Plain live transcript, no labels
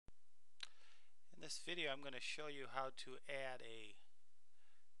this video I'm going to show you how to add a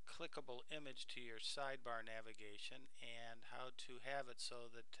clickable image to your sidebar navigation and how to have it so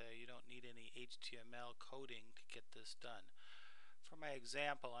that you don't need any HTML coding to get this done. For my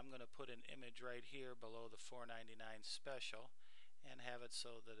example, I'm going to put an image right here below the $4.99 special and have it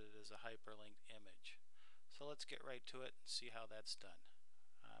so that it is a hyperlinked image. So let's get right to it and see how that's done.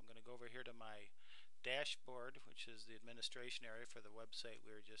 I'm going to go over here to my dashboard, which is the administration area for the website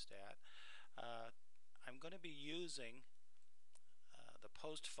we were just at. I'm going to be using the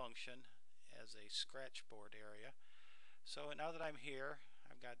post function as a scratch board area. So now that I'm here,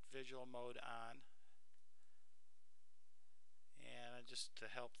 I've got visual mode on, and just to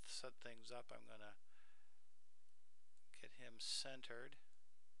help set things up, I'm going to get him centered,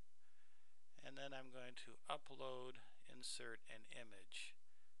 and then I'm going to upload, insert an image.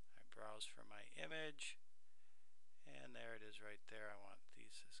 I browse for my image, and there it is right there. I want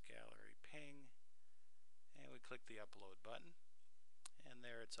thesis gallery ping, and we click the upload button, and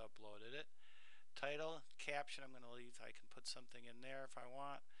there it's uploaded it. Title, caption, I'm going to leave. I can put something in there if I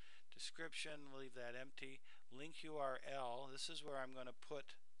want. Description, leave that empty. Link URL, this is where I'm going to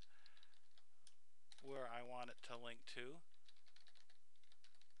put where I want it to link to.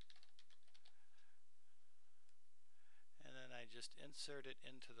 And then I just insert it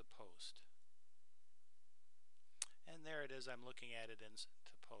into the post. And there it is, I'm looking at it into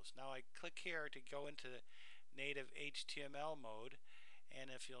post. Now I click here to go into native HTML mode,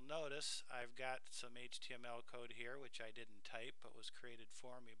 and if you'll notice, I've got some HTML code here which I didn't type but was created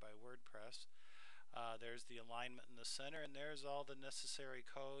for me by Wordpress. There's the alignment in the center, and there's all the necessary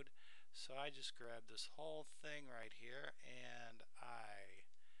code. So I just grab this whole thing right here and I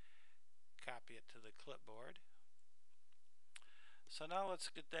copy it to the clipboard. So now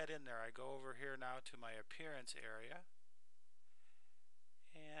let's get that in there. I go over here now to my appearance area,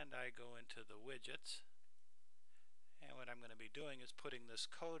 and I go into the widgets, and what I'm going to be doing is putting this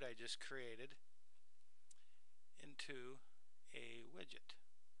code I just created into a widget,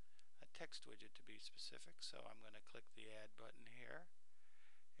 a text widget to be specific. So I'm going to click the add button here.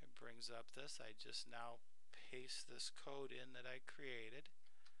 It brings up this. I just now paste this code in that I created,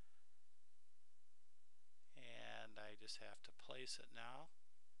 and I just have to place it now.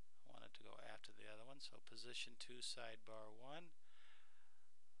 I want it to go after the other one, so position 2, sidebar 1.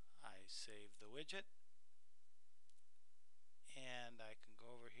 I save the widget, and I can go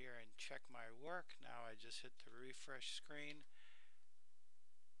over here and check my work. Now I just hit the refresh screen,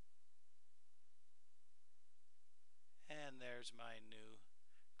 and there's my new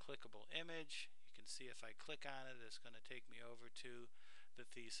clickable image. You can see if I click on it, it's going to take me over to the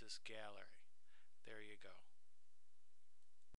thesis gallery. There you go.